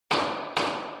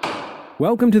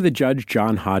Welcome to the Judge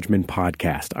John Hodgman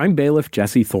podcast. I'm bailiff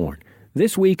Jesse Thorne.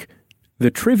 This week,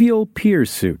 the Trivial Peers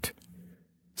suit.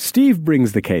 Steve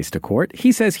brings the case to court.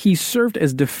 He says he's served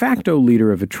as de facto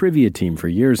leader of a trivia team for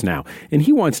years now, and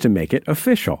he wants to make it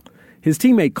official. His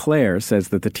teammate Claire says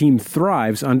that the team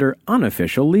thrives under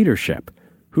unofficial leadership.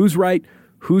 Who's right?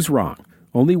 Who's wrong?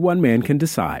 Only one man can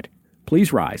decide.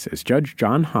 Please rise as Judge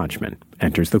John Hodgman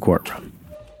enters the courtroom.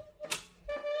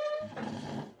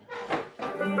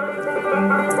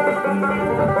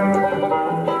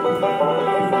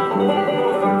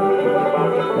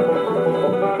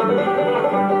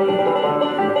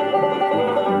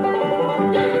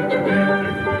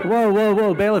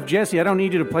 Whoa, Bailiff Jesse, I don't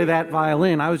need you to play that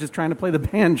violin. I was just trying to play the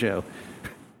banjo.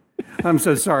 I'm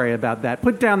so sorry about that.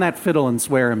 Put down that fiddle and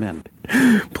swear him in.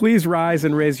 Please rise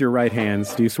and raise your right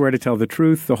hands. Do you swear to tell the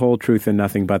truth, the whole truth, and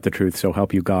nothing but the truth, so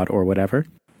help you God, or whatever?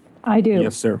 I do.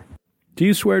 Yes, sir. Do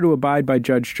you swear to abide by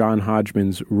Judge John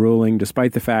Hodgman's ruling,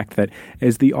 despite the fact that,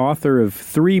 as the author of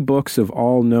 3 books of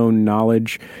all known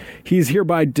knowledge, he's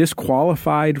hereby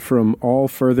disqualified from all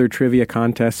further trivia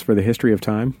contests for the history of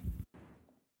time?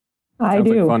 I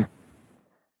Sounds do. like fun.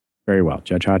 Very well.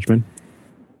 Judge Hodgman?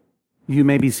 You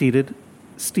may be seated.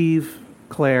 Steve,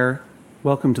 Claire,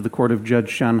 welcome to the court of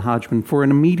Judge John Hodgman. For an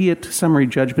immediate summary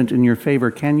judgment in your favor,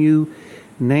 can you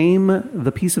name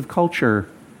the piece of culture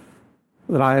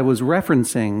that I was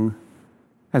referencing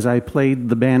as I played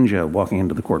the banjo walking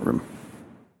into the courtroom?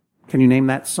 Can you name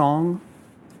that song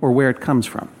or where it comes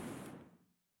from?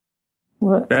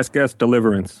 What? Best guess,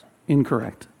 Deliverance.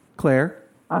 Incorrect. Claire?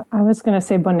 I was going to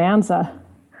say Bonanza.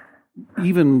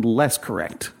 Even less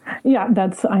correct. Yeah,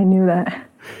 I knew that.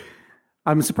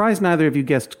 I'm surprised neither of you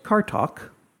guessed Car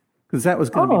Talk, because that was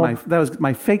going to be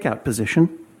my fake out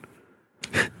position.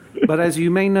 But as you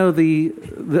may know,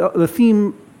 the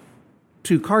theme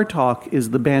to Car Talk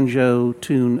is the banjo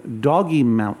tune Doggy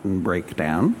Mountain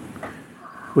Breakdown,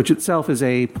 which itself is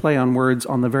a play on words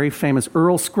on the very famous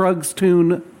Earl Scruggs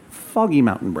tune Foggy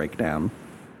Mountain Breakdown,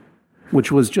 which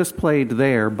was just played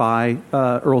there by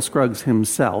Earl Scruggs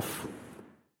himself,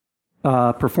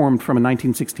 performed from a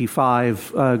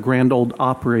 1965 Grand Ole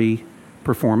Opry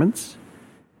performance.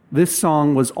 This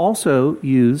song was also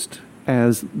used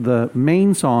as the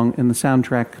main song in the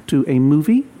soundtrack to a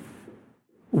movie.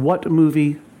 What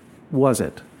movie was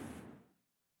it?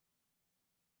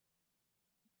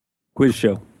 Quiz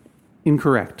show.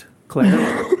 Incorrect.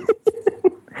 Claire?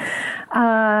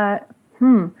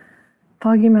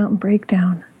 Foggy Mountain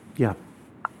Breakdown. Yeah.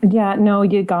 Yeah, no,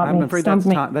 you got me. I'm afraid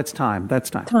that's time.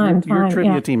 Your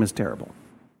trivia team is terrible.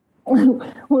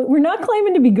 We're not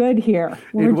claiming to be good here.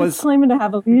 We're just claiming to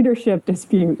have a leadership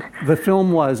dispute. The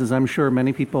film was, as I'm sure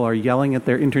many people are yelling at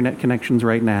their internet connections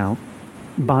right now,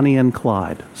 Bonnie and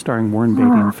Clyde, starring Warren Beatty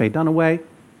and Faye Dunaway.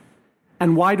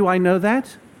 And why do I know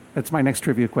that? That's my next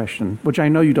trivia question, which I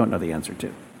know you don't know the answer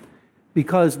to.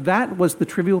 Because that was the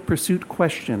Trivial Pursuit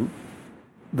question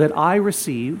that I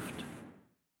received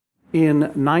in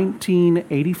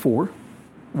 1984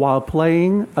 while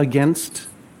playing against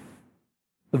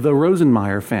the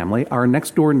Rosenmeyer family, our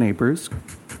next-door neighbors,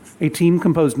 a team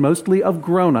composed mostly of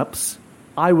grown-ups.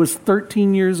 I was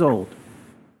 13 years old.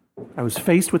 I was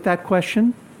faced with that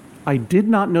question. I did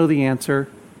not know the answer.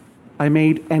 I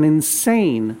made an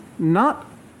insane, not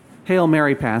Hail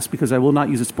Mary pass, because I will not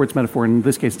use a sports metaphor, and in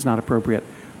this case it's not appropriate,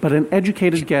 but an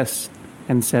educated guess,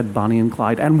 and said Bonnie and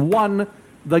Clyde, and won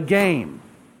the game.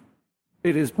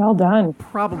 It is well done.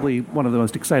 Probably one of the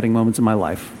most exciting moments in my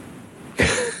life.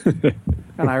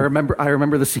 And I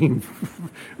remember the scene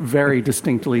very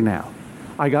distinctly now.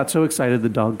 I got so excited the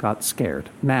dog got scared.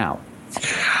 Now.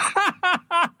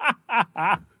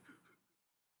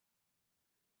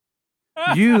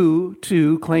 You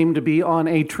two claim to be on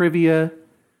a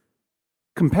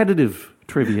competitive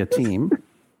trivia team.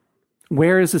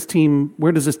 Where does this team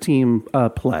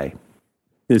play?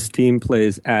 This team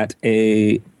plays at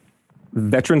a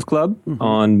veterans club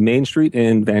on Main Street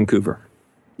in Vancouver.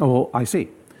 Oh, I see.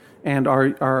 And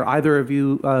are either of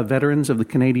you veterans of the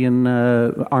Canadian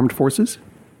Armed Forces?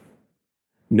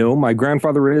 No, my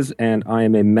grandfather is, and I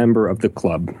am a member of the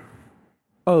club.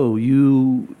 Oh,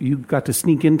 you got to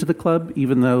sneak into the club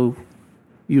even though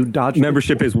you dodged...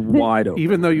 Membership is wide open.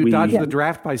 Even though you dodged the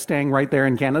draft by staying right there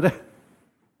in Canada?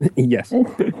 Yes.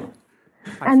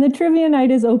 And the trivia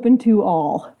night is open to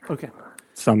all. Okay.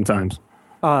 Sometimes.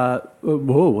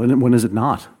 When is it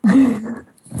not?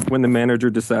 When the manager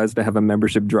decides to have a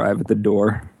membership drive at the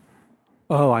door.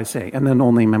 Oh, I see. And then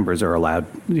only members are allowed.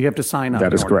 You have to sign up.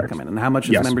 That is correct. To come in. And how much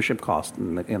does membership cost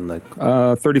in the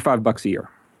 $35 a year.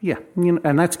 Yeah,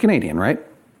 and that's Canadian, right?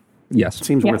 Yes.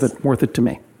 Seems worth it to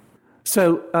me.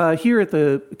 So here at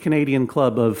the Canadian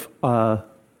Club of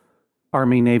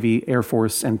Army, Navy, Air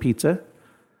Force, and Pizza,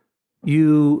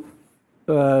 you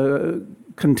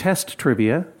contest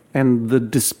trivia, and the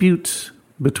dispute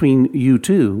between you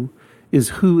two is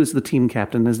who is the team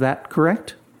captain. Is that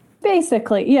correct?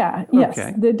 Basically, yeah. Yes.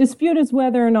 Okay. The dispute is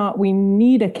whether or not we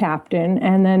need a captain,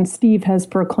 and then Steve has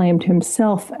proclaimed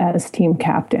himself as team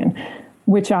captain,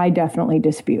 which I definitely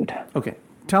dispute. Okay.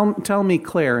 Tell me,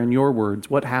 Claire, in your words,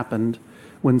 what happened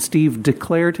when Steve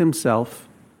declared himself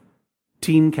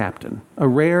team captain, a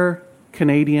rare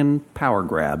Canadian power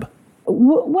grab.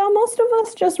 Well, most of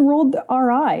us just rolled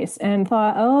our eyes and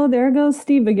thought, oh, there goes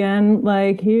Steve again.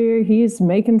 Like, here, he's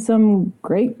making some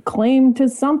great claim to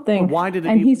something. Why did it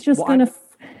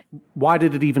Why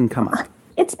did it even come up?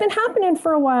 It's been happening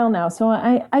for a while now. So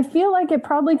I feel like it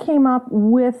probably came up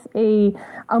with a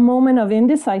moment of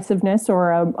indecisiveness,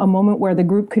 or a moment where the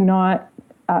group could not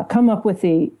come up with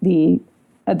the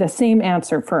same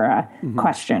answer for a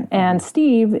question. And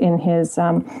Steve, in his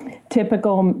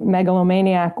typical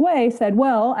megalomaniac way, said,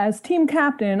 well, as team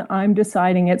captain, I'm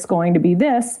deciding it's going to be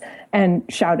this, and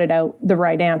shouted out the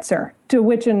right answer, to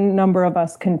which a number of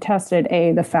us contested,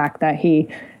 A, the fact that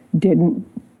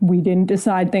we didn't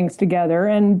decide things together,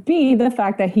 and B, the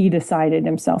fact that he decided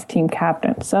himself team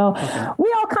captain. So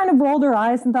we all kind of rolled our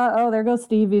eyes and thought, oh, there goes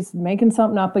Steve, he's making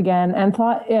something up again, and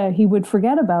thought he would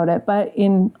forget about it. But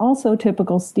in also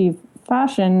typical Steve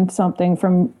fashion, something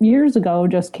from years ago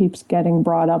just keeps getting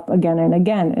brought up again and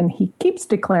again, and he keeps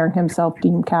declaring himself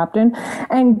team captain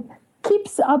and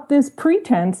keeps up this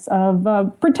pretense of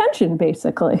pretension,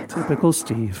 basically. Typical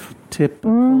Steve. Steve,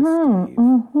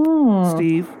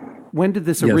 when did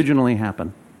this originally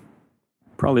happen?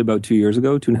 Probably about 2 years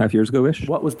ago, 2.5 years ago-ish.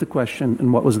 What was the question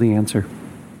and what was the answer?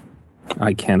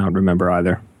 I cannot remember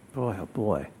either. Boy, oh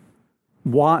boy.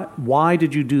 Why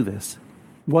did you do this?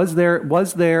 Was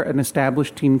there an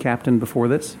established team captain before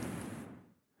this?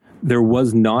 There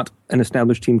was not an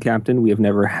established team captain. We have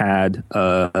never had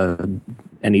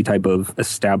any type of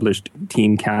established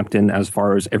team captain as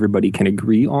far as everybody can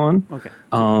agree on.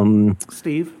 Okay.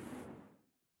 Steve?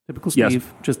 Typical Steve. Yes.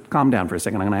 Just calm down for a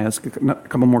second. I'm going to ask a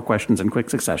couple more questions in quick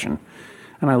succession.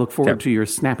 And I look forward to your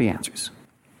snappy answers.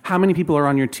 How many people are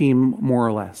on your team, more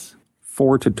or less?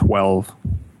 4 to 12.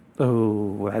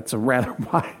 Oh, that's a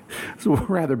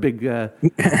rather big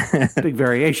big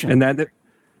variation. And that,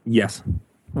 yes.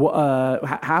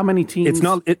 How many teams? It's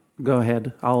not. Go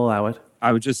ahead. I'll allow it.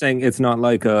 I was just saying it's not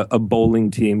like a bowling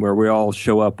team where we all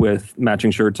show up with matching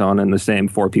shirts on and the same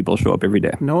 4 people show up every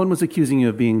day. No one was accusing you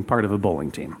of being part of a bowling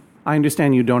team. I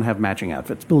understand you don't have matching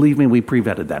outfits. Believe me, we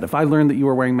pre-vetted that. If I learned that you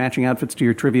were wearing matching outfits to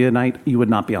your trivia night, you would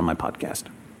not be on my podcast.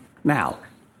 Now,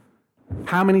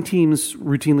 how many teams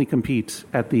routinely compete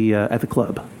at the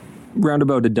club? Round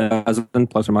about a dozen,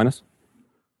 plus or minus.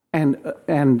 And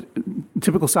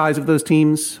typical size of those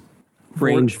teams?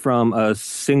 Range from a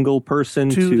single person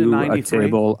to a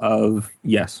table of,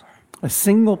 yes. A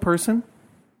single person?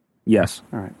 Yes.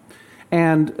 All right.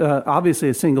 And obviously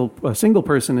a single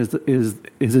person is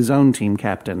his own team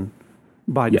captain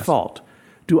by default.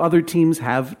 Do other teams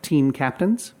have team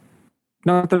captains?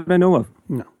 Not that I know of.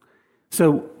 No.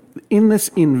 So in this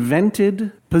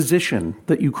invented position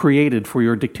that you created for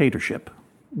your dictatorship,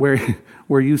 where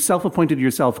you self-appointed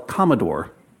yourself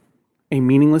Commodore, a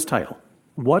meaningless title,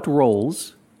 what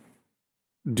roles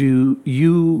do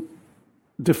you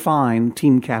define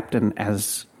team captain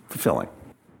as fulfilling?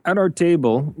 At our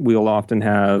table, we'll often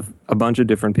have a bunch of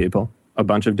different people at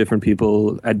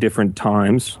different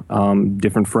times,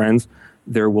 different friends.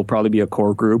 There will probably be a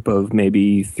core group of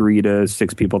maybe 3 to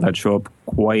 6 people that show up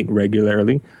quite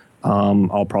regularly.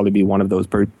 I'll probably be one of those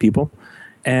people.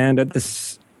 And at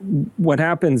this, what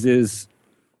happens is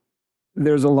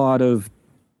there's a lot of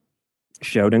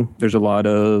shouting. There's a lot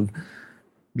of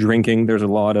drinking. There's a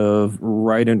lot of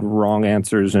right and wrong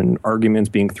answers and arguments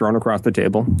being thrown across the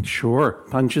table. Sure.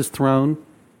 Punches thrown.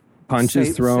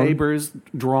 Sabers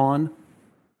drawn.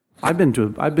 I've been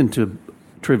to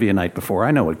trivia night before.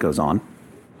 I know what goes on.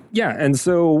 Yeah, and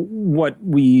so what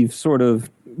we've sort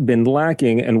of been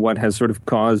lacking and what has sort of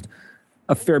caused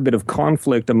a fair bit of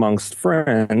conflict amongst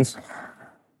friends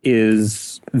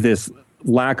is this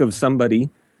lack of somebody.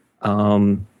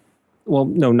 Well,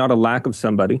 no, not a lack of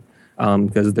somebody,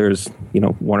 because there's,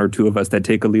 1 or 2 of us that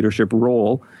take a leadership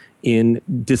role in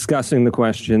discussing the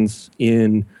questions,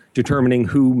 in determining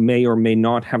who may or may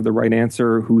not have the right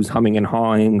answer, who's humming and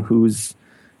hawing, who's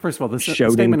First of all, the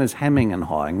shouting. Statement is hemming and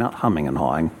hawing, not humming and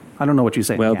hawing. I don't know what you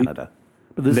say in Canada.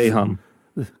 But they hum.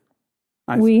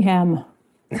 We hem.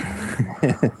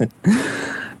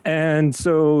 And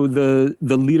so the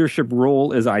leadership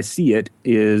role, as I see it,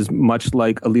 is much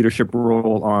like a leadership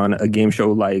role on a game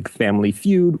show like Family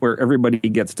Feud, where everybody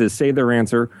gets to say their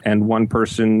answer, and one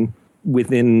person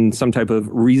within some type of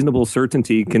reasonable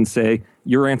certainty can say,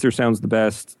 your answer sounds the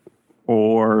best,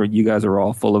 or you guys are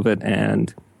all full of it,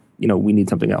 and we need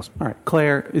something else. All right.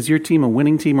 Claire, is your team a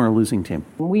winning team or a losing team?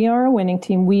 We are a winning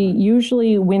team. We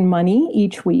usually win money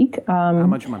each week. How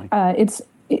much money?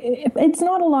 It's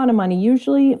not a lot of money.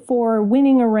 Usually for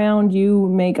winning a round, you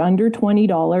make under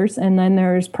 $20, and then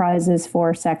there's prizes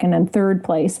for second and third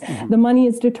place. Mm-hmm. The money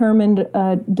is determined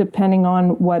depending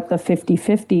on what the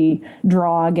 50-50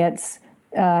 draw gets,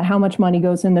 how much money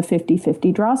goes in the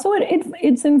 50-50 draw. So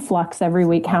it's in flux every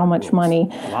week, how much money.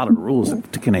 A lot of rules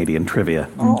to Canadian trivia.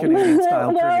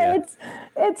 Canadian-style trivia.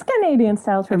 It's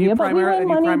Canadian-style trivia, but we win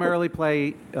money. You primarily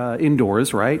play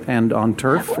indoors, right? And on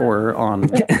turf or on...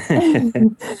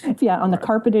 Yeah, on the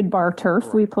carpeted bar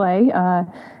turf we play.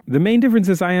 The main difference,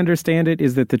 as I understand it,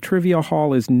 is that the trivia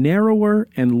hall is narrower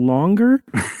and longer.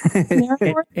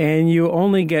 And you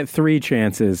only get 3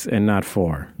 chances and not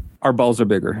 4. Our balls are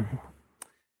bigger.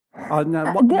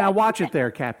 Now watch it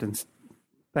there, captains.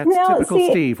 That's typical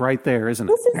Steve right there, isn't it?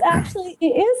 This is actually, it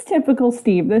is typical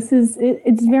Steve.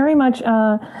 It's very much...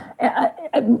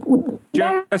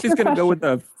 Jesse's going to go with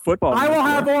the football. I will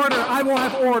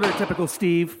have order, typical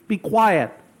Steve. Be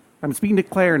quiet. I'm speaking to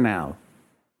Claire now.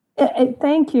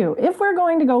 Thank you. If we're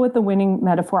going to go with the winning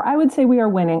metaphor, I would say we are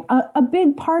winning. A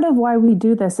big part of why we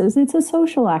do this is it's a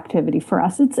social activity for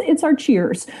us. It's our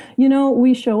cheers.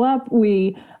 We show up,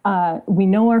 we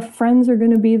know our friends are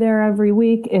going to be there every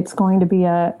week. It's going to be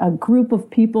a group of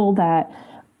people that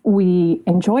we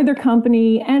enjoy their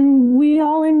company, and we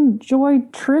all enjoy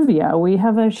trivia. We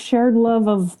have a shared love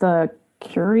of the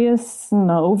curious and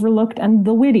the overlooked and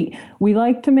the witty. We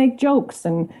like to make jokes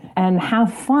and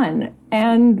have fun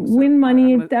and win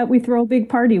money that we throw a big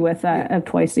party with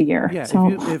twice a year. Yeah,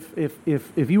 so,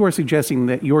 if you are suggesting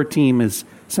that your team is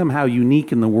somehow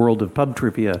unique in the world of pub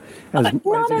trivia as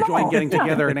enjoying getting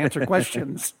together and answer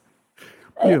questions.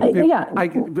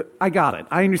 I got it.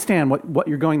 I understand what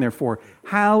you're going there for.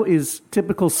 How is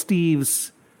typical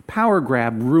Steve's power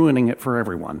grab ruining it for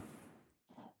everyone?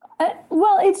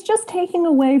 Well, it's just taking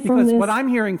away from because this. What I'm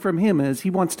hearing from him is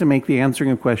he wants to make the answering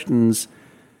of questions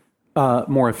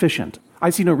more efficient.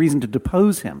 I see no reason to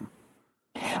depose him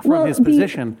from his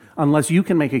position unless you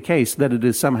can make a case that it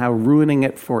is somehow ruining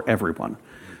it for everyone.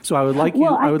 So I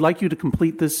would like you to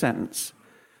complete this sentence.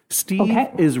 Steve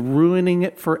is ruining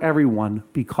it for everyone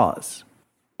because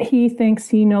he thinks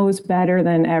he knows better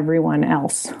than everyone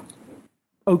else.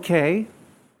 Okay.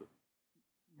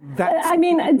 That's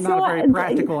it's not a very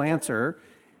practical answer.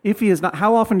 If he is not,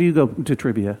 how often do you go to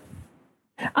trivia?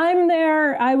 I'm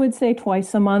there, I would say,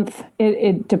 twice a month.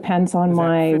 It depends on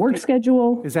my work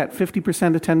schedule. Is that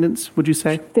 50% attendance, would you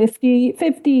say? 40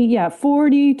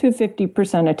 to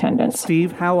 50% attendance.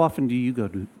 Steve, how often do you go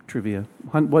to trivia?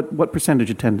 What percentage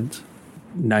attendance?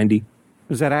 90.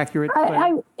 Is that accurate?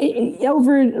 Over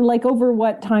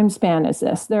what time span is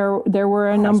this? There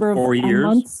were a number of 4 years.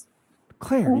 Months.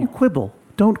 Claire, you quibble.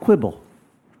 Don't quibble.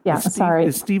 Yeah, sorry.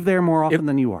 Is Steve there more often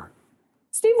than you are?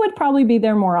 Steve would probably be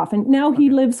there more often. Now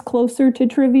he lives closer to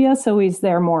trivia, so he's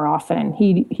there more often.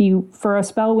 He for a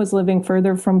spell was living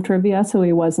further from trivia, so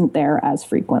he wasn't there as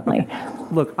frequently. Okay.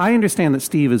 Look, I understand that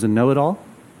Steve is a know-it-all,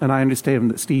 and I understand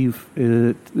that Steve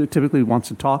typically wants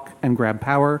to talk and grab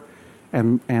power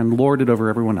and lord it over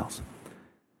everyone else.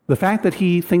 The fact that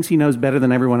he thinks he knows better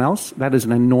than everyone else, that is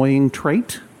an annoying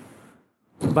trait.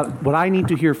 But what I need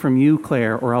to hear from you,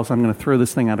 Claire, or else I'm going to throw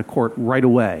this thing out of court right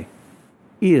away,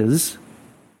 is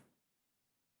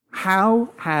how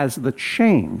has the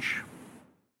change,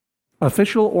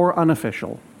 official or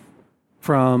unofficial,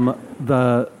 from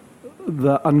the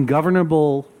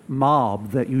ungovernable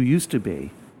mob that you used to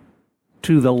be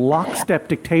to the lockstep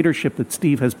dictatorship that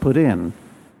Steve has put in,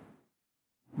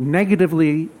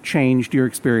 negatively changed your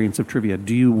experience of trivia?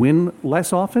 Do you win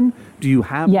less often? Do you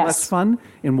have less fun?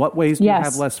 In what ways do you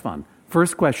have less fun?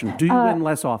 First question, do you win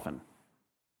less often?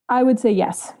 I would say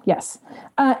yes.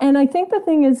 And I think the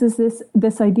thing is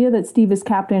this idea that Steve is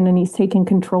captain and he's taking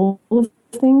control of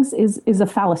things is a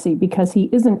fallacy, because he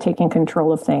isn't taking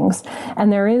control of things.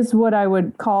 And there is what I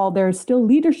would call, there's still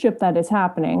leadership that is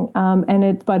happening,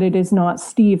 but it is not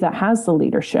Steve that has the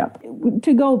leadership.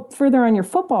 To go further on your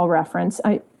football reference,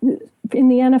 in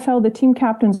the NFL, the team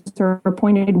captains are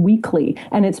appointed weekly,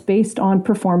 and it's based on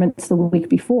performance the week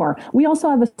before. We also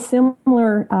have a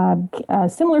similar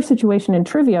situation in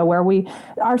trivia where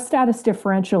our status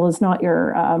differential is not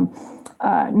your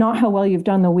not how well you've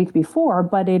done the week before,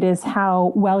 but it is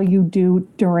how well you do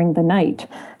during the night.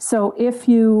 So if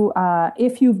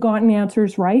you've gotten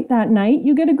answers right that night,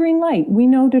 you get a green light. We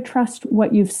know to trust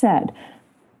what you've said.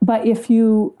 But if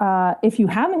you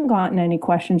haven't gotten any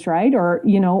questions right, or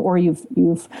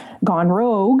you've gone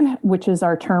rogue, which is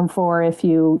our term for if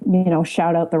you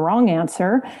shout out the wrong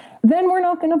answer, then we're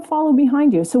not going to follow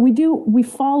behind you. So we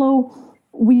follow.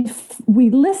 We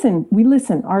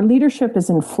listen. Our leadership is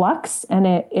in flux, and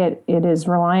it is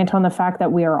reliant on the fact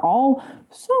that we are all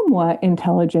somewhat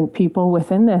intelligent people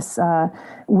within this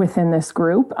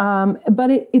group. But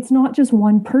it's not just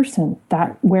one person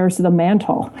that wears the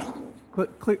mantle.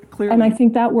 Clearly, and I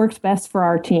think that works best for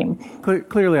our team.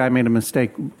 Clearly, I made a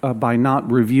mistake by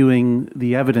not reviewing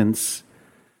the evidence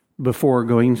before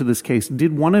going into this case.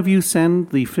 Did one of you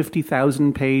send the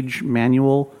 50,000-page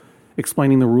manual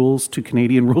explaining the rules to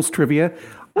Canadian Rules Trivia?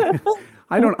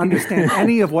 I don't understand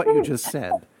any of what you just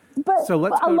said. But so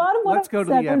let's go to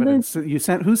the evidence.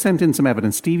 Who sent in some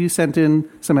evidence? Steve, you sent in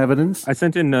some evidence? I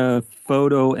sent in a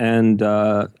photo, and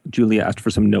Julia asked for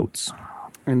some notes.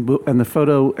 And the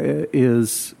photo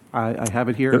is, I have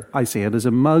it here. I see it as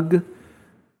a mug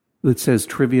that says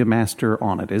Trivia Master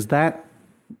on it. Is that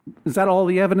all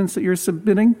the evidence that you're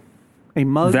submitting? A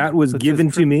mug? That was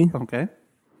given to me. Okay.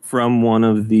 From one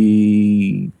of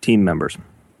the team members.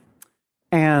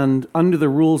 And under the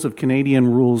rules of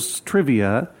Canadian Rules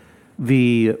Trivia,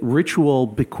 the ritual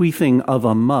bequeathing of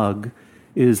a mug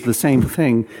is the same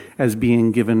thing as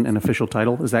being given an official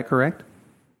title. Is that correct?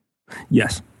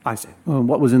 Yes. I see.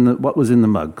 What was in the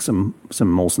mug? Some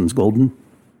Molson's Golden?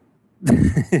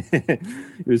 It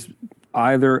was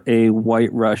either a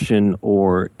White Russian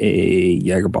or a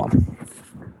Jaeger bomb.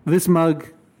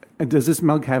 Does this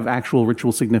mug have actual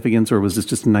ritual significance, or was this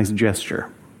just a nice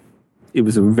gesture? It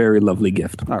was a very lovely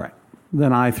gift. All right.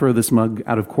 Then I throw this mug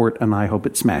out of court, and I hope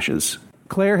it smashes.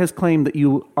 Claire has claimed that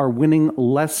you are winning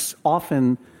less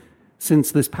often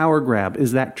since this power grab.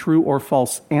 Is that true or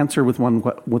false? Answer with one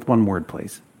word,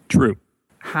 please. True.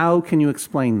 How can you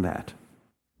explain that?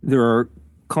 There are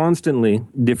constantly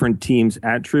different teams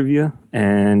at trivia,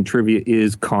 and trivia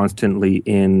is constantly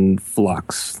in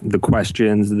flux. The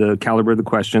questions, the caliber of the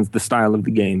questions, the style of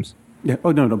the games. Yeah.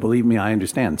 Oh, no, believe me, I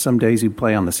understand. Some days you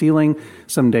play on the ceiling.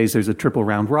 Some days there's a triple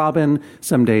round robin.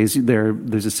 Some days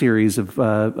there's a series of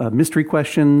mystery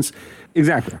questions.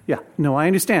 Exactly. Yeah. No, I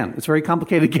understand. It's a very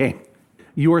complicated game.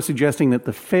 You are suggesting that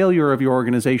the failure of your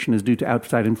organization is due to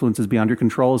outside influences beyond your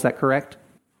control. Is that correct?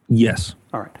 Yes.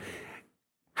 All right.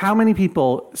 How many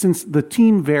people, since the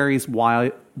team varies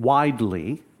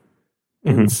widely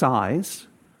in size,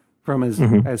 from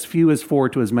as few as 4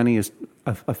 to as many as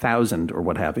 1,000 or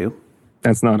what have you?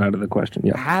 That's not out of the question.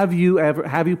 Yeah. Have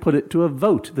you put it to a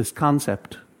vote, this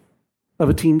concept of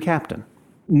a team captain?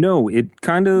 No, it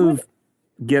kind of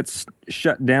gets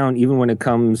shut down even when it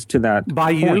comes to that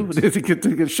by point. You? Does it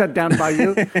get shut down by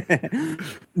you?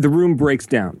 The room breaks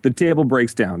down. The table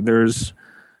breaks down. There's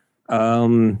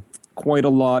quite a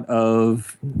lot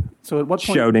of at what point,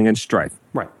 shouting and strife.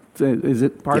 Right. So is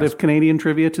it part of Canadian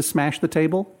trivia to smash the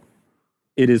table?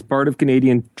 It is part of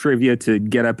Canadian trivia to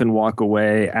get up and walk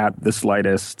away at the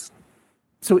slightest.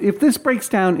 So if this breaks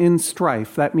down in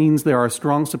strife, that means there are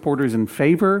strong supporters in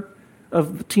favor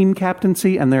of team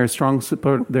captaincy, and there are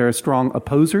strong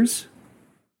opposers?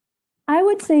 I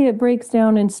would say it breaks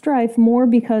down in strife more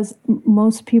because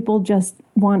most people just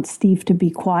want Steve to be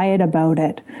quiet about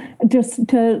it, just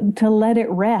to let it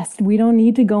rest. We don't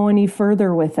need to go any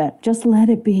further with it. Just let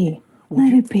it be.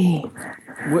 Let it be.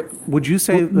 Would you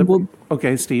say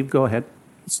okay, Steve, go ahead.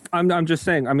 I'm just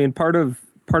saying, I mean, part of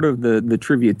the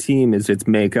trivia team is its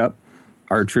makeup.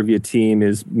 Our trivia team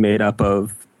is made up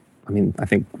of, I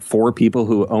think 4 people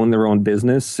who own their own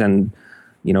business and,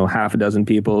 half a dozen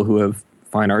people who have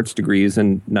fine arts degrees,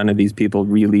 and none of these people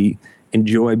really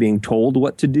enjoy being told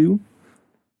what to do.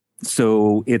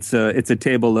 So it's a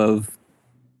table of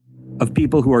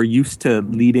people who are used to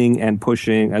leading and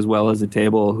pushing, as well as a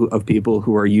table of people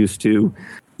who are used to,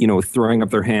 throwing up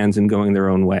their hands and going their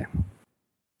own way.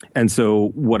 And so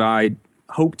what I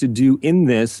hope to do in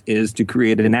this is to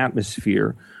create an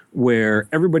atmosphere where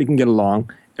everybody can get along,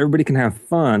 everybody can have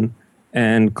fun.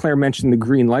 And Claire mentioned the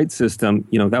green light system.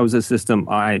 That was a system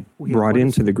I brought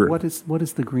into the group. What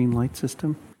is the green light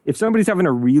system? If somebody's having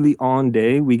a really on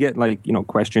day, we get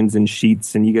questions and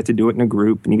sheets, and you get to do it in a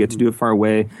group, and you get to do it far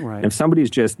away. Right. And if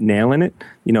somebody's just nailing it,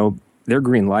 they're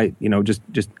green light.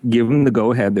 Just give them the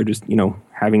go ahead. They're just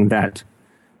having that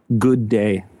good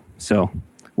day. So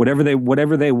whatever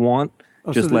they want,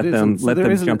 just let them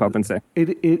jump up and say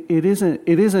it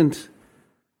isn't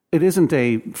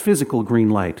a physical green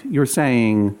light. You're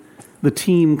saying the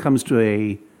team comes to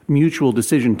a mutual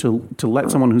decision to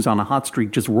let someone who's on a hot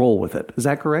streak just roll with it. Is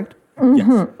that correct?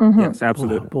 Yes,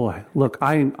 absolutely. Oh, boy, look,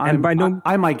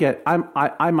 I might get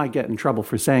in trouble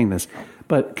for saying this,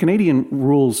 but Canadian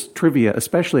rules trivia,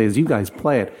 especially as you guys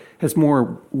play it, has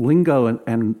more lingo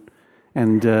and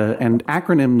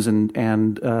acronyms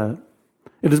and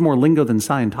it is more lingo than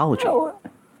Scientology.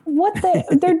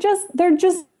 They're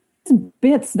just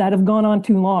bits that have gone on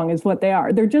too long is what they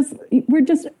are.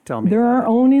 They're our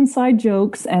own inside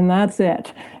jokes, and that's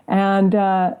it. And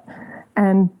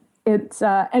it's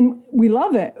and we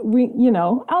love it. We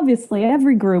obviously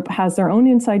every group has their own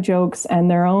inside jokes and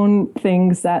their own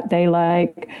things that they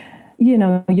like.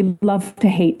 You love to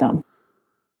hate them.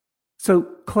 So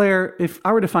Claire, if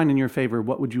I were to find in your favor,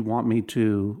 what would you want me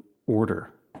to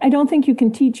order? I don't think you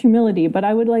can teach humility, but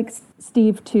I would like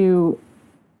Steve to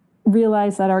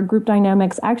realize that our group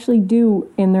dynamics actually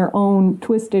do, in their own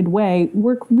twisted way,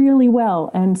 work really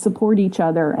well and support each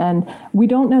other. And we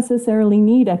don't necessarily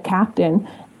need a captain.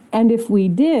 And if we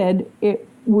did, it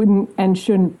wouldn't and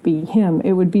shouldn't be him.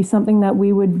 It would be something that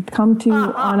we would come to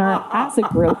on our as a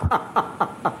group.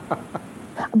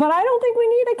 But I don't think we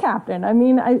need a captain. I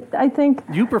mean, I think...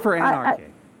 You prefer anarchy.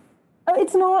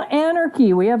 It's not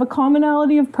anarchy. We have a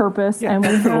commonality of purpose, and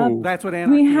we have... That's what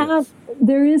anarchy is.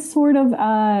 There is sort of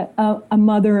a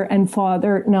mother and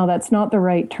father. No, that's not the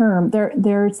right term.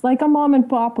 There's like a mom and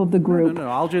pop of the group. No.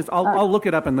 I'll look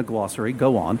it up in the glossary.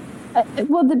 Go on.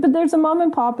 But there's a mom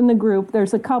and pop in the group.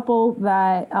 There's a couple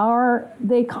that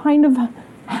they kind of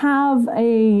have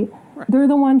a... They're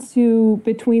the ones who,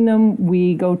 between them,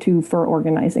 we go to for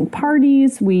organizing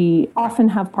parties. We often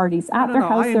have parties at their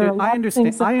house.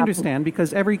 I understand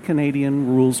because every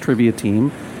Canadian rules trivia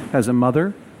team has a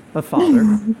mother, a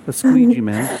father, a squeegee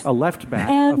man, a left back,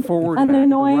 a forward back, a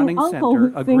running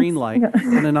center, a green light,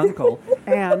 and an uncle,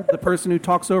 and the person who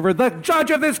talks over the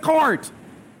judge of this court.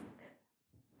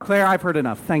 Claire, I've heard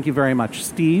enough. Thank you very much.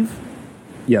 Steve?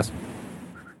 Yes.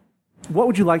 What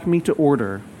would you like me to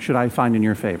order should I find in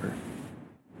your favor?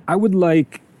 I would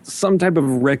like some type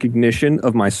of recognition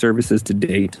of my services to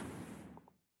date.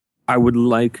 I would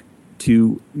like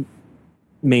to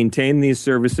maintain these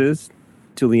services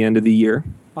till the end of the year.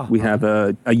 We have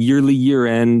a yearly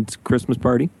year-end Christmas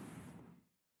party.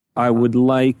 I would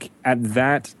like at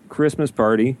that Christmas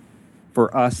party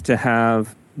for us to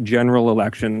have general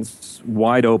elections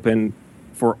wide open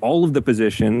for all of the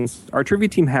positions. Our trivia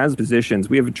team has positions.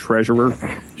 We have a treasurer.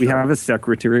 We have a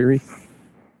secretary.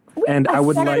 And I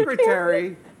would like... Secretary?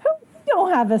 We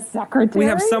don't have a secretary. We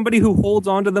have somebody who holds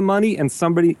on to the money and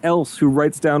somebody else who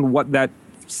writes down what that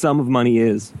sum of money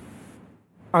is.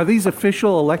 Are these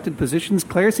official elected positions?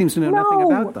 Claire seems to know nothing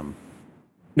about them.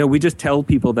 No, we just tell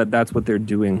people that that's what they're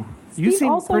doing. You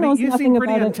seem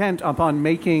pretty intent upon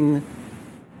making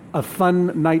a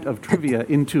fun night of trivia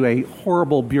into a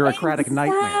horrible bureaucratic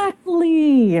nightmare.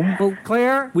 Exactly. Well,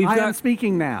 Claire, I am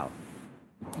speaking now.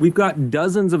 We've got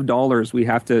dozens of dollars we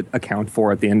have to account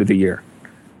for at the end of the year.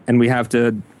 And we have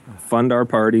to fund our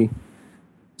party,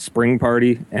 spring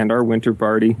party, and our winter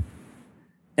party.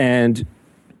 And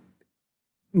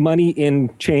money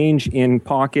in change in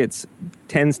pockets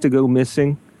tends to go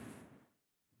missing.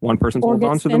 One person holds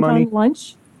on to the money.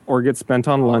 Or gets spent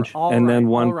on lunch. And then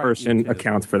one person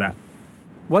accounts for that.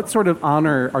 What sort of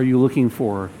honor are you looking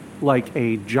for? Like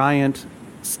a giant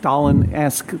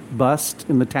Stalin-esque bust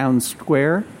in the town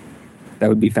square? That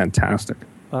would be fantastic.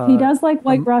 He does like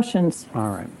white Russians. All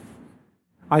right.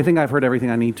 I think I've heard everything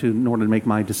I need to in order to make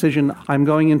my decision. I'm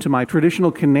going into my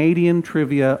traditional Canadian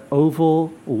trivia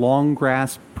oval long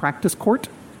grass practice court,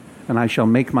 and I shall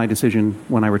make my decision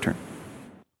when I return.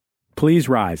 Please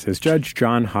rise as Judge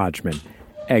John Hodgman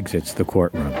exits the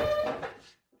courtroom.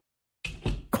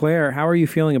 Claire, how are you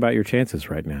feeling about your chances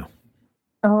right now?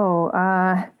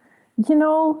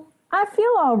 I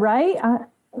feel all right.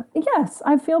 Yes,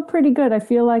 I feel pretty good. I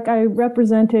feel like I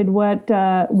represented what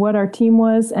our team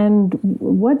was and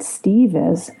what Steve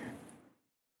is.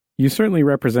 You certainly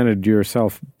represented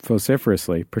yourself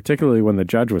vociferously, particularly when the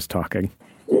judge was talking.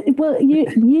 Well,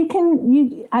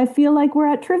 I feel like we're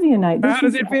at trivia night. How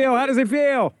does it feel? How does it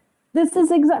feel? This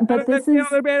is exact. But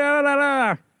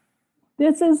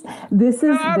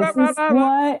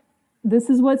this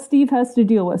is what Steve has to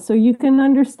deal with. So you can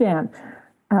understand.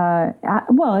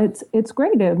 It's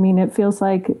great. I mean, it feels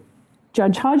like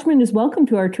Judge Hodgman is welcome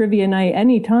to our trivia night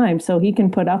anytime, so he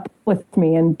can put up with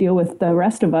me and deal with the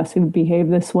rest of us who behave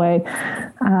this way.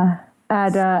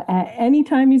 At any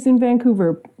time he's in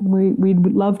Vancouver, we'd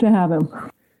love to have him.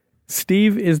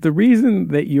 Steve, is the reason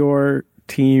that your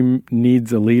team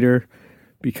needs a leader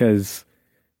because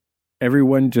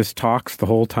everyone just talks the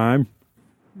whole time?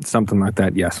 Something like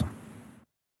that, yes.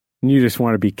 And you just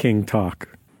want to be King Talk.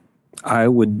 I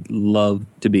would love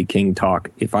to be King Talk.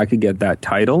 If I could get that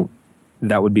title,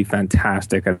 that would be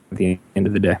fantastic at the end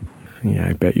of the day. Yeah,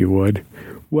 I bet you would.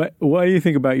 What do you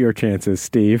think about your chances,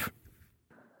 Steve?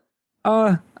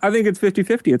 I think it's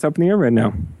 50-50. It's up in the air right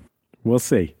now. We'll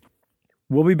see.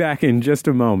 We'll be back in just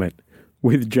a moment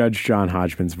with Judge John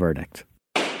Hodgman's verdict.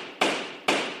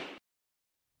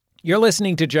 You're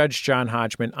listening to Judge John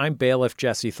Hodgman. I'm bailiff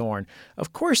Jesse Thorne.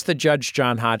 Of course, the Judge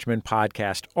John Hodgman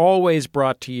podcast, always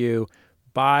brought to you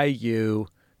by you,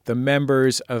 the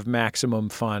members of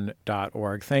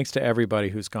MaximumFun.org. Thanks to everybody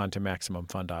who's gone to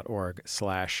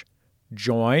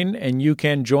MaximumFun.org/join, and you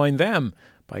can join them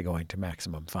by going to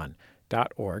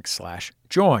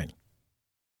MaximumFun.org/join.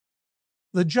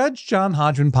 The Judge John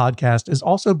Hodgman podcast is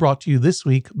also brought to you this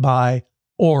week by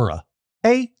Aura.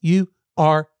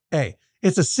 A-U-R-A.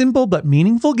 It's a simple but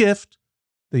meaningful gift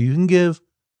that you can give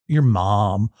your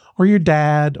mom or your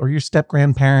dad or your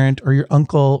step-grandparent or your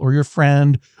uncle or your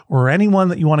friend or anyone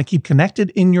that you want to keep connected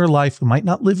in your life who might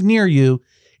not live near you.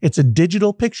 It's a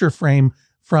digital picture frame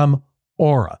from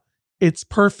Aura. It's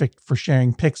perfect for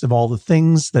sharing pics of all the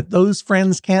things that those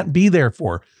friends can't be there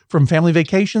for, from family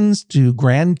vacations to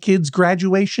grandkids'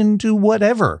 graduation to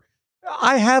whatever.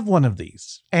 I have one of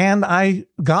these, and I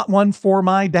got one for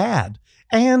my dad,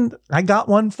 and I got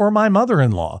one for my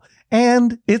mother-in-law,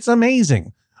 and it's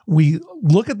amazing. We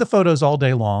look at the photos all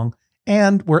day long,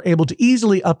 and we're able to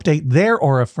easily update their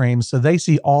Aura frames so they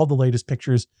see all the latest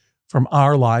pictures from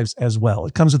our lives as well.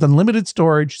 It comes with unlimited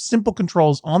storage, simple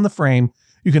controls on the frame.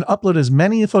 You can upload as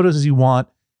many photos as you want,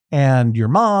 and your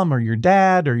mom or your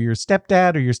dad or your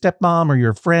stepdad or your stepmom or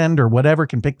your friend or whatever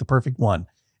can pick the perfect one.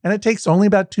 And it takes only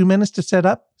about 2 minutes to set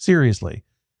up. Seriously.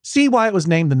 See why it was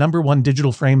named the #1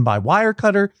 digital frame by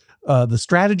Wirecutter, The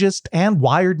Strategist, and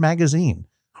Wired Magazine.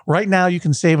 Right now, you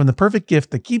can save on the perfect gift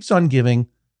that keeps on giving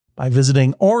by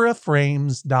visiting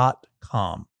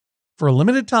auraframes.com. For a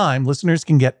limited time, listeners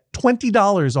can get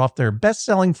 $20 off their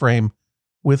best-selling frame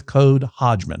with code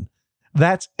Hodgman.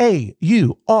 That's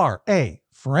A-U-R-A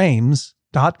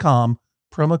frames.com,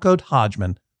 promo code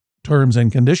Hodgman. Terms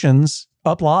and conditions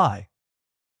apply.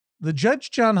 The Judge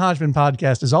John Hodgman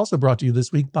podcast is also brought to you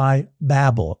this week by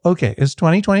Babbel. Okay, it's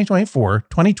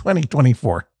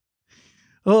 2020-24.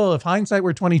 Oh, if hindsight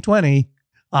were 2020,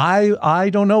 I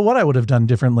don't know what I would have done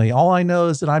differently. All I know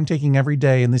is that I'm taking every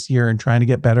day in this year and trying to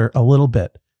get better a little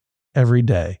bit every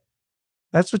day.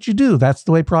 That's what you do. That's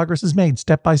the way progress is made,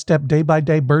 step by step, day by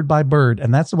day, bird by bird.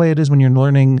 And that's the way it is when you're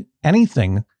learning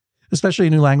anything, especially a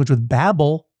new language with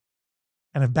Babbel.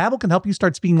 And if Babbel can help you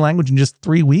start speaking language in just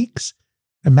 3 weeks,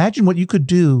 imagine what you could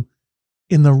do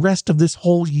in the rest of this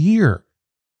whole year.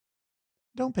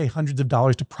 Don't pay hundreds of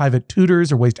dollars to private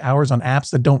tutors or waste hours on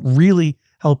apps that don't really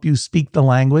help you speak the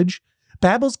language.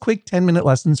 Babbel's quick 10-minute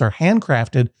lessons are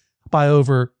handcrafted by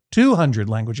over 200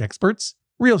 language experts,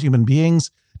 real human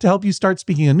beings, to help you start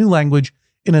speaking a new language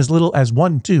in as little as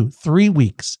 1, 2, 3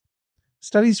 weeks.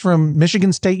 Studies from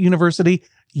Michigan State University,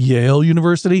 Yale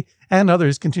University, and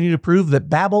others continue to prove that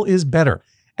Babbel is better.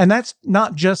 And that's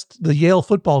not just the Yale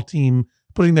football team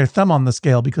putting their thumb on the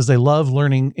scale because they love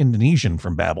learning Indonesian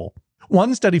from Babbel.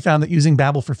 One study found that using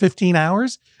Babbel for 15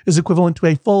 hours is equivalent to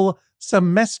a full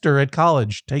semester at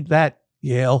college. Take that,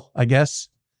 Yale, I guess.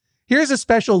 Here's a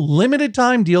special limited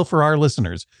time deal for our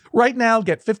listeners. Right now,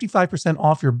 get 55%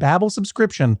 off your Babbel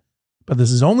subscription, but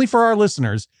this is only for our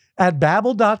listeners at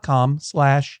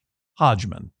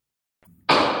babbel.com/Hodgman.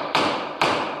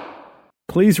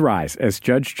 Please rise as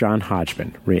Judge John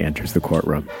Hodgman re-enters the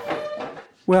courtroom.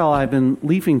 Well, I've been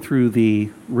leafing through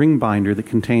the ring binder that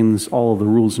contains all of the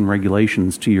rules and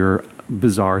regulations to your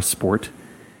bizarre sport,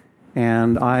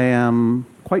 and I am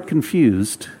quite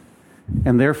confused,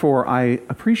 and therefore I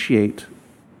appreciate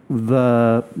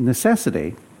the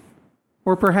necessity,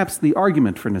 or perhaps the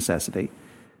argument for necessity,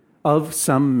 of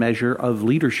some measure of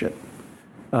leadership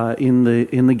in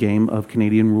the game of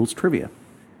Canadian rules trivia.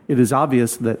 It is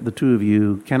obvious that the two of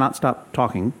you cannot stop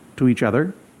talking to each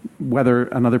other, whether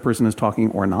another person is talking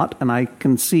or not, and I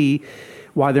can see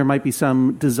why there might be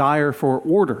some desire for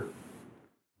order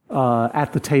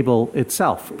at the table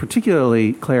itself.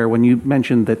 Particularly, Claire, when you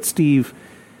mentioned that Steve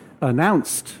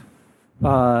announced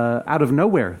out of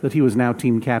nowhere that he was now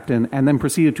team captain and then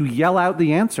proceeded to yell out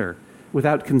the answer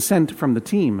without consent from the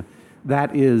team.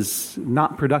 that is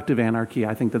not productive anarchy.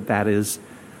 I think that is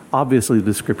obviously the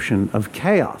description of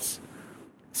chaos.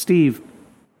 Steve,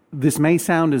 this may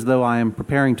sound as though I am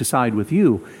preparing to side with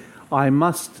you. I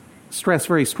must stress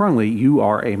very strongly, you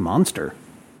are a monster.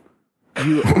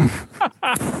 It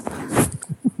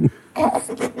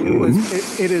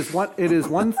is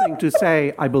one thing to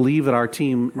say, I believe that our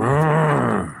team...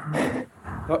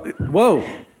 whoa.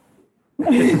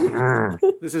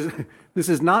 This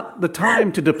is not the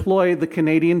time to deploy the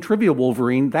Canadian Trivia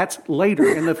Wolverine. That's later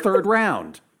in the third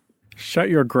round. Shut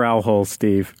your growl hole,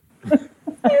 Steve.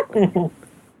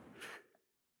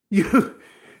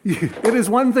 It is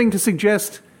one thing to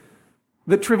suggest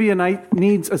that Trivia Night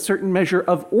needs a certain measure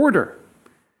of order.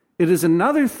 It is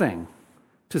another thing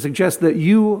to suggest that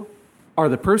you are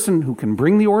the person who can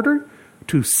bring the order,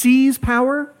 to seize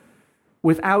power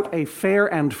without a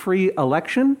fair and free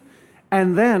election,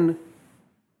 and then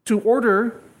to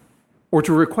order or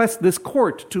to request this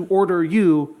court to order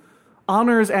you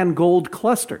honors and gold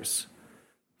clusters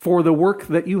for the work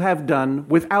that you have done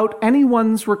without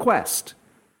anyone's request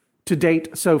to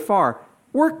date so far.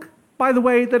 Work, by the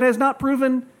way, that has not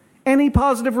proven any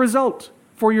positive result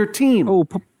for your team. Oh,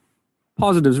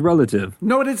 positive's relative.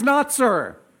 No, it is not,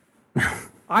 sir.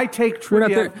 I take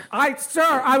trivia.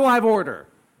 I will have order.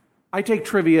 I take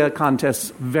trivia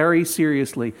contests very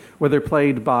seriously, whether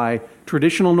played by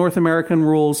traditional North American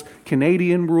rules,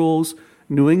 Canadian rules,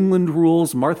 New England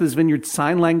rules, Martha's Vineyard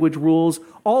Sign Language rules,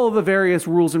 all of the various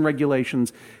rules and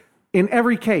regulations. In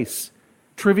every case,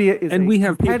 trivia is and a we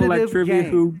have people at trivia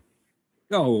game. who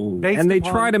go and they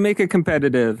try to make it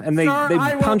competitive, and they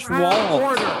punch walls.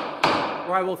 Or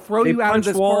I will throw you out of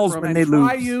this courtroom and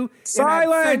try you in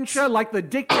absentia like the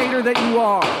dictator that you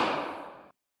are.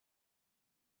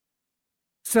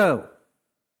 So,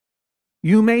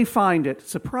 you may find it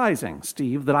surprising,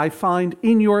 Steve, that I find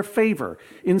in your favor,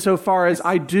 insofar as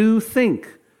I do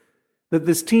think that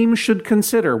this team should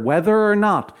consider whether or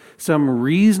not some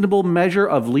reasonable measure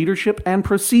of leadership and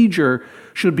procedure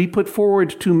should be put forward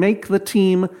to make the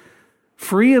team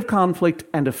free of conflict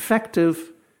and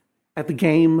effective at the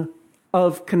game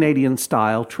of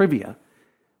Canadian-style trivia.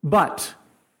 But,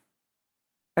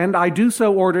 and I do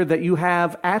so order that you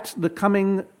have at the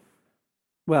coming...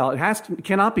 Well, it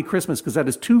cannot be Christmas because that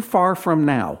is too far from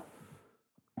now.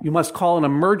 You must call an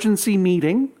emergency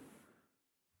meeting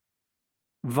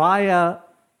via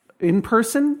in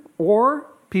person, or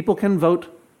people can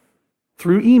vote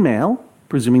through email,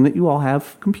 presuming that you all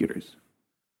have computers,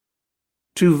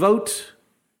 to vote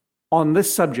on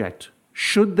this subject.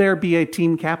 Should there be a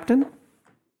team captain?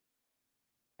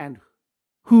 And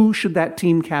who should that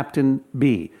team captain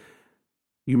be?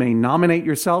 You may nominate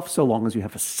yourself so long as you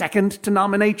have a second to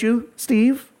nominate you,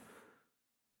 Steve.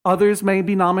 Others may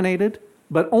be nominated,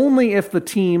 but only if the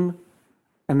team,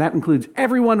 and that includes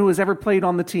everyone who has ever played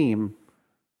on the team,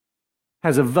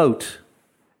 has a vote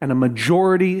and a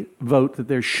majority vote that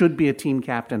there should be a team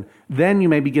captain. Then you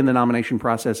may begin the nomination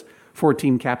process for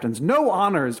team captains. No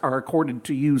honors are accorded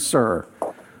to you, sir,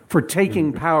 for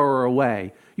taking power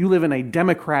away. You live in a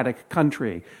democratic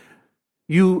country.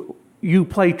 You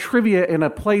play trivia in a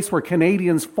place where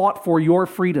Canadians fought for your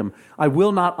freedom. I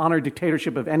will not honor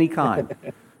dictatorship of any kind.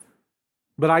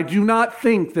 But I do not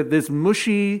think that this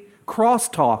mushy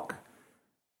crosstalk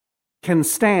can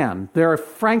stand. There are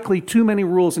frankly too many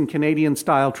rules in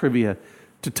Canadian-style trivia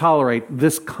to tolerate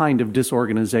this kind of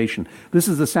disorganization. This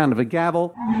is the sound of a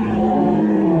gavel.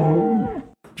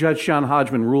 Judge John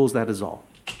Hodgman rules, that is all.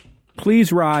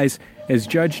 Please rise as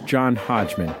Judge John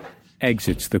Hodgman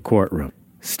exits the courtroom.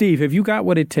 Steve, have you got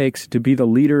what it takes to be the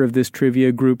leader of this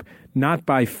trivia group, not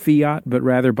by fiat, but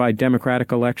rather by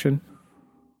democratic election?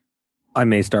 I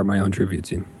may start my own trivia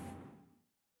team.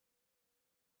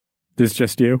 This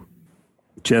just you?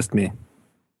 Just me.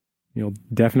 You'll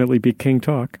definitely be King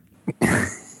Talk.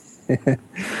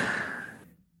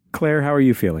 Claire, how are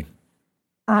you feeling?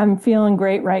 I'm feeling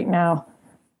great right now.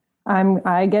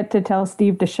 I get to tell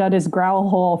Steve to shut his growl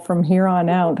hole from here on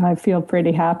out. I feel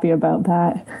pretty happy about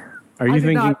that. Are you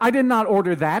thinking? I did not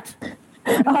order that.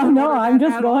 Oh no, I'm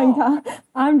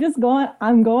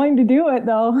going to do it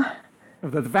though.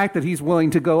 The fact that he's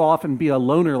willing to go off and be a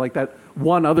loner like that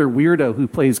one other weirdo who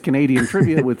plays Canadian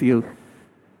trivia with you,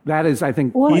 that is, I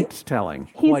think, quite telling.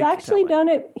 He's actually done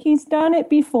it. He's done it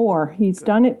before. I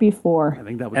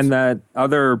think that was... And that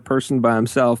other person by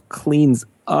himself cleans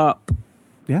up.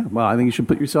 Yeah, well, I think you should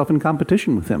put yourself in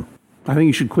competition with him. I think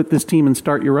you should quit this team and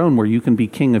start your own, where you can be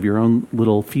king of your own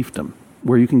little fiefdom,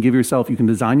 where you can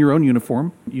design your own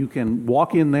uniform. You can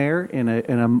walk in there in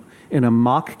a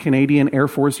mock Canadian Air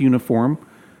Force uniform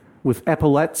with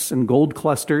epaulettes and gold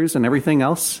clusters and everything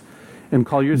else, and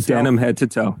call yourself... Denim head to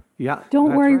toe. Yeah.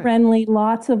 Don't worry, right. Renly.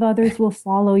 Lots of others will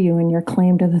follow you in your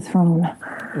claim to the throne.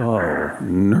 Oh,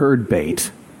 nerd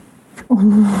bait.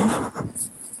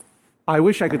 I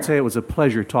wish I could say it was a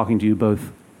pleasure talking to you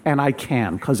both, and I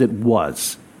can, because it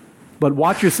was. But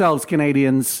watch yourselves,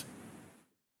 Canadians.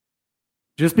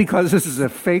 Just because this is a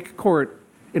fake court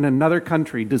in another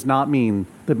country does not mean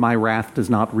that my wrath does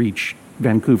not reach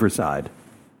Vancouver side.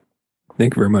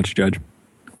 Thank you very much, Judge.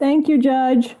 Thank you,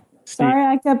 Judge. Sorry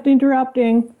I kept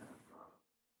interrupting.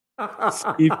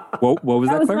 Steve, what was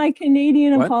that? That was Claire? my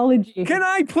Canadian apology. Can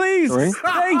I please? Sorry?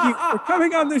 Thank you for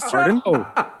coming on this show. Pardon?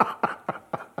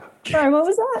 Sorry, what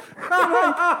was that?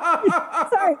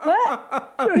 Sorry,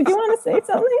 what? Did you want to say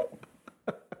something?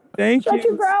 Thank Shut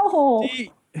your you. brow hole.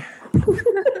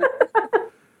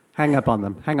 Hang up on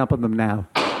them. Hang up on them now.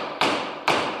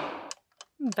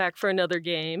 Back for another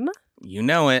game. You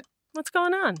know it. What's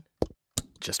going on?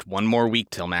 Just one more week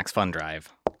till Max Fun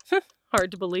Drive. Hard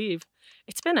to believe.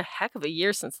 It's been a heck of a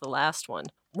year since the last one.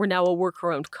 We're now a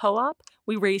worker-owned co-op.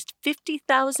 We raised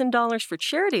 $50,000 for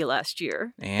charity last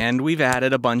year. And we've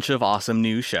added a bunch of awesome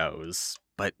new shows.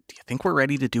 But do you think we're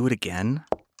ready to do it again?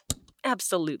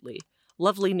 Absolutely.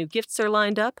 Lovely new gifts are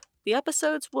lined up. The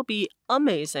episodes will be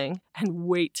amazing. And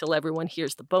wait till everyone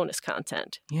hears the bonus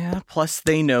content. Yeah, plus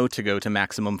they know to go to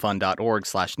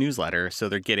MaximumFun.org/newsletter, so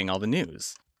they're getting all the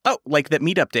news. Oh, like that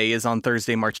meetup day is on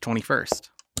Thursday, March 21st.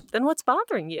 Then what's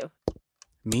bothering you?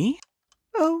 Me?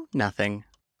 Oh, nothing.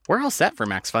 We're all set for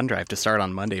Max Fun Drive to start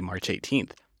on Monday, March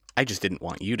 18th. I just didn't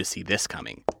want you to see this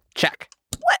coming. Check.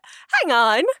 What? Hang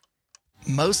on.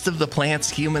 Most of the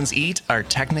plants humans eat are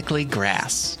technically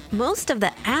grass. Most of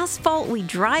the asphalt we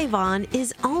drive on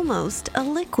is almost a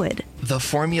liquid. The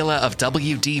formula of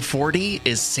WD-40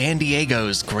 is San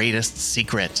Diego's greatest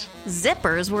secret.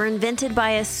 Zippers were invented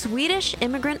by a Swedish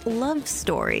immigrant love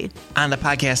story. On the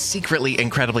podcast Secretly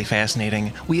Incredibly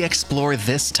Fascinating, we explore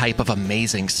this type of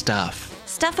amazing stuff.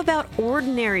 Stuff about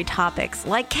ordinary topics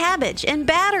like cabbage and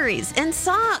batteries and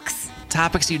socks.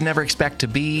 Topics you'd never expect to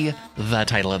be the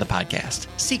title of the podcast.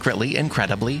 Secretly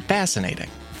Incredibly Fascinating.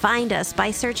 Find us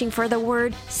by searching for the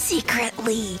word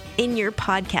secretly in your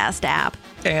podcast app.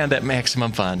 And at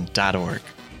MaximumFun.org.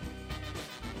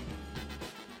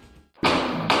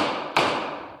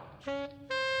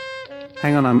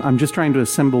 Hang on, I'm just trying to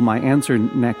assemble my answer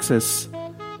nexus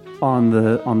on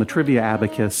the trivia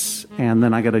abacus, and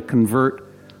then I got to convert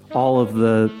all of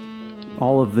the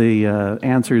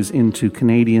answers into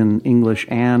Canadian, English,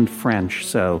 and French.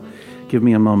 So give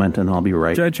me a moment, and I'll be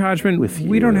right. Judge Hodgman, with you.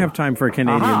 we don't have time for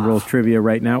Canadian rules trivia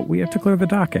right now. We have to clear the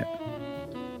docket.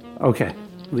 Okay.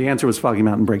 The answer was Foggy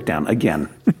Mountain Breakdown again.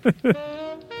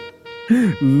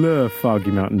 Le Foggy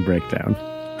Mountain Breakdown.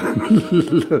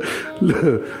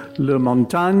 Le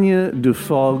montagne de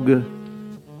fog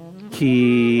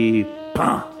qui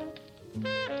peint.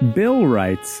 Bill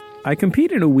writes, I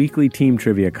compete in a weekly team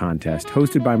trivia contest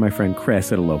hosted by my friend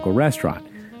Chris at a local restaurant.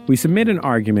 We submit an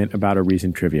argument about a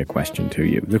recent trivia question to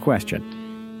you. The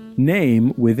question: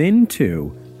 name within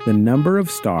 2 the number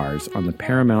of stars on the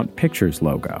Paramount Pictures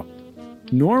logo.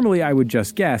 Normally I would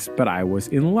just guess, but I was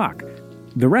in luck.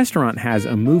 The restaurant has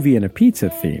a movie and a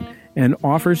pizza theme and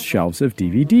offers shelves of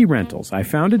DVD rentals. I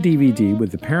found a DVD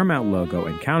with the Paramount logo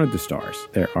and counted the stars.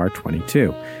 There are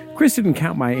 22. Chris didn't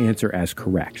count my answer as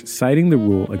correct, citing the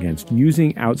rule against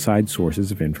using outside sources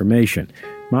of information.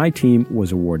 My team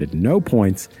was awarded no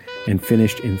points and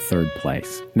finished in 3rd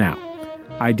place. Now,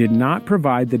 I did not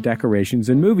provide the decorations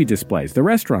and movie displays. The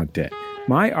restaurant did.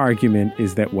 My argument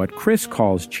is that what Chris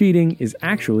calls cheating is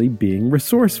actually being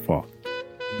resourceful.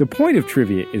 The point of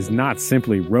trivia is not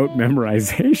simply rote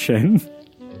memorization.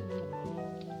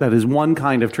 That is one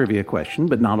kind of trivia question,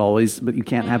 but not always. But you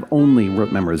can't have only rote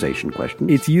memorization questions.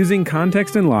 It's using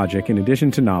context and logic in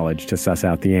addition to knowledge to suss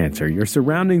out the answer. Your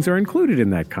surroundings are included in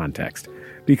that context.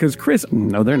 Because Chris...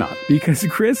 No, they're not. Because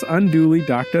Chris unduly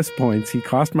docked us points, he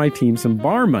cost my team some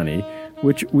bar money,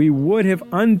 which we would have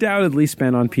undoubtedly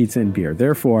spent on pizza and beer.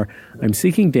 Therefore, I'm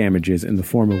seeking damages in the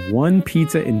form of 1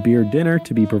 pizza and beer dinner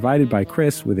to be provided by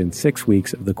Chris within 6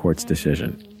 weeks of the court's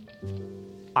decision.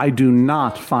 I do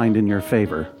not find in your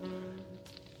favor.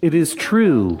 It is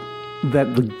true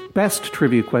that the best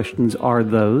trivia questions are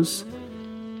those,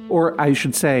 or I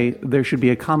should say there should be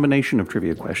a combination of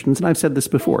trivia questions, and I've said this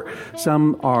before.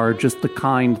 Some are just the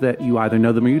kind that you either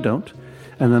know them or you don't,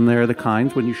 and then there are the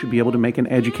kinds when you should be able to make an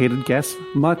educated guess,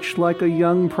 much like a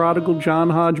young prodigal John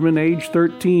Hodgman, age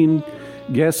 13,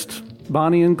 guessed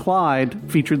Bonnie and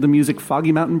Clyde, featured the music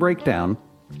Foggy Mountain Breakdown.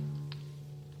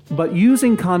 But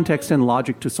using context and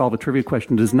logic to solve a trivia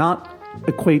question does not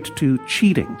equate to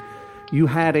cheating. You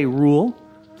had a rule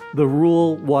The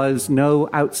rule was no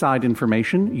outside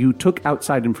information. You took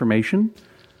outside information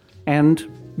and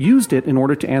used it in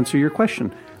order to answer your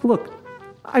question. Look,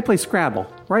 I play Scrabble,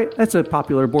 right? That's a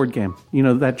popular board game. You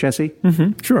know that, Jesse?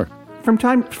 Mm-hmm, sure. From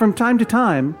time to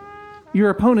time, your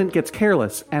opponent gets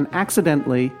careless and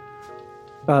accidentally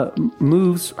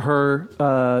moves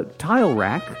her tile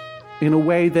rack in a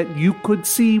way that you could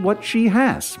see what she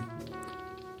has.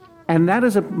 And that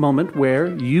is a moment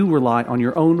where you rely on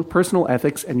your own personal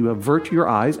ethics and you avert your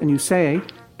eyes and you say,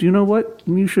 do you know what?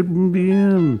 You should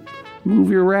move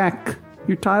your rack,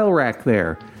 your tile rack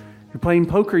there. You're playing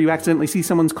poker, you accidentally see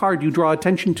someone's card, you draw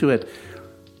attention to it.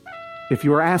 If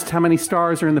you are asked how many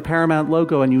stars are in the Paramount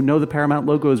logo and you know the Paramount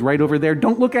logo is right over there,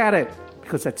 don't look at it,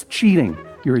 because that's cheating.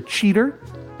 You're a cheater.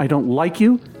 I don't like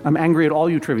you. I'm angry at all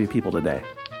you trivia people today.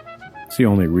 It's the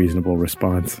only reasonable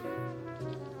response.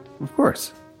 Of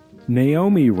course.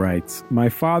 Naomi writes, my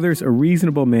father's a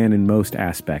reasonable man in most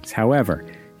aspects. However,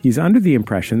 he's under the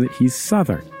impression that he's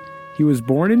Southern. He was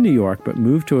born in New York but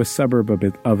moved to a suburb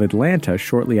of Atlanta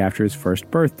shortly after his first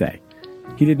birthday.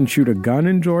 He didn't shoot a gun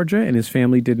in Georgia, and his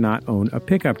family did not own a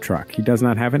pickup truck. He does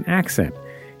not have an accent.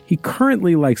 He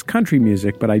currently likes country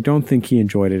music, but I don't think he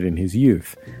enjoyed it in his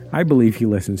youth. I believe he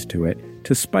listens to it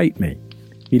to spite me.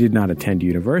 He did not attend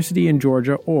university in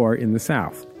Georgia or in the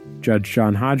South. Judge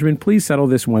John Hodgman, please settle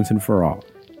this once and for all.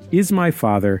 Is my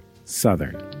father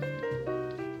Southern?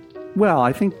 Well,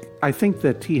 I think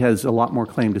that he has a lot more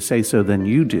claim to say so than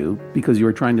you do, because you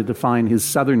are trying to define his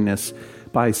Southernness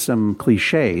by some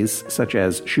cliches, such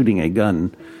as shooting a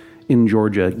gun in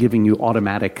Georgia, giving you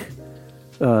automatic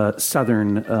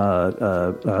Southern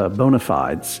bona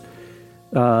fides.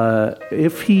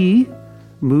 If he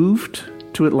moved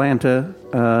to Atlanta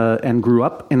and grew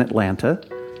up in Atlanta,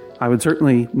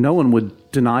 no one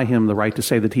would deny him the right to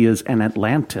say that he is an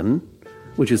Atlantan,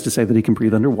 which is to say that he can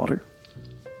breathe underwater.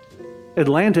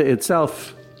 Atlanta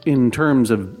itself, in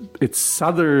terms of its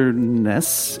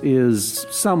southernness, is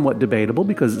somewhat debatable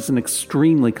because it's an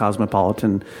extremely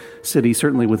cosmopolitan city,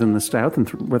 certainly within the South and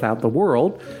without the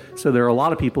world. So there are a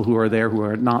lot of people who are there who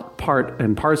are not part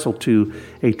and parcel to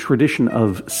a tradition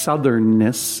of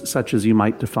southernness, such as you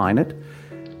might define it.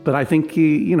 But I think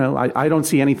I don't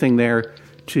see anything there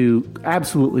to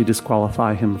absolutely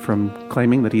disqualify him from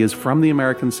claiming that he is from the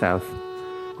American South,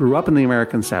 grew up in the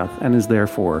American South, and is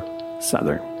therefore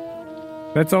Southern.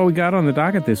 That's all we got on the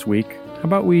docket this week. How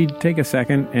about we take a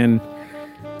second and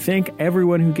thank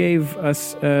everyone who gave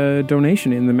us a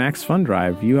donation in the Max Fund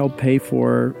Drive. You helped pay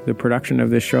for the production of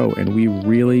this show, and we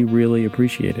really, really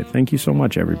appreciate it. Thank you so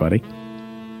much, everybody.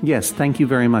 Yes, thank you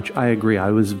very much. I agree. I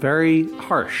was very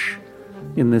harsh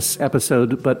in this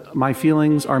episode, but my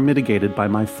feelings are mitigated by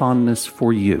my fondness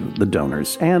for you, the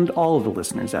donors, and all of the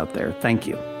listeners out there. Thank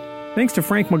you. Thanks to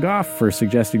Frank McGough for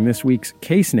suggesting this week's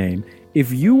case name.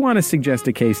 If you want to suggest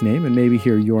a case name and maybe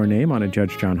hear your name on a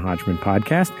Judge John Hodgman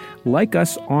podcast, like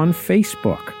us on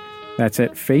Facebook. That's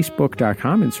at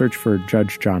facebook.com and search for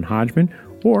Judge John Hodgman,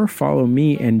 or follow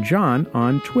me and John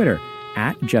on Twitter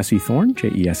at Jesse Thorn,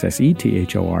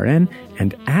 JESSETHORN,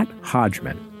 and at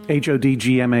Hodgman.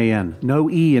 HODGMAN. No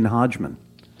E in Hodgman.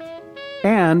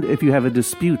 And if you have a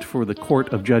dispute for the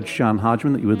court of Judge John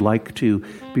Hodgman that you would like to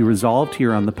be resolved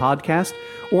here on the podcast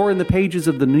or in the pages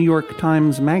of the New York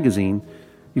Times Magazine,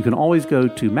 you can always go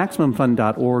to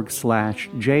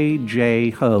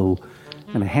MaximumFun.org/JJHo,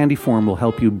 and a handy form will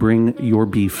help you bring your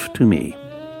beef to me.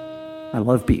 I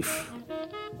love beef.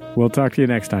 We'll talk to you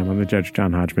next time on the Judge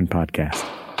John Hodgman podcast.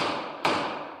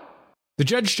 The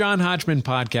Judge John Hodgman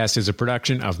podcast is a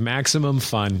production of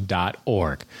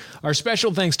MaximumFun.org. Our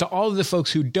special thanks to all of the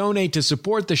folks who donate to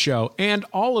support the show and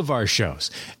all of our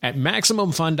shows at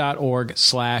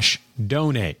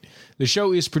MaximumFun.org/donate. The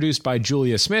show is produced by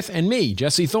Julia Smith and me,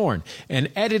 Jesse Thorn, and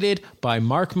edited by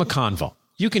Mark McConville.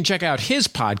 You can check out his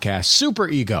podcast, Super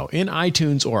Ego, in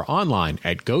iTunes or online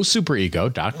at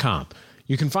GoSuperEgo.com.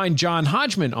 You can find John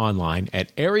Hodgman online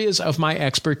at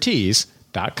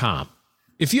areasofmyexpertise.com.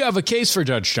 If you have a case for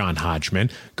Judge John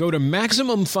Hodgman, go to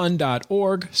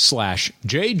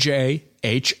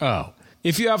MaximumFun.org/JJHO.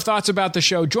 If you have thoughts about the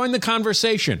show, join the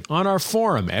conversation on our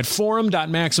forum at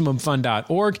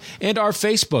forum.MaximumFun.org and our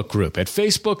Facebook group at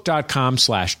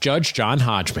Facebook.com/Judge John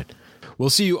Hodgman. We'll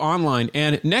see you online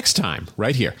and next time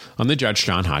right here on the Judge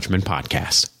John Hodgman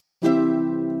podcast.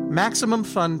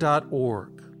 MaximumFun.org.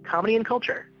 Comedy and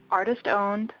culture. Artist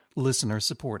owned. Listener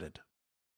supported.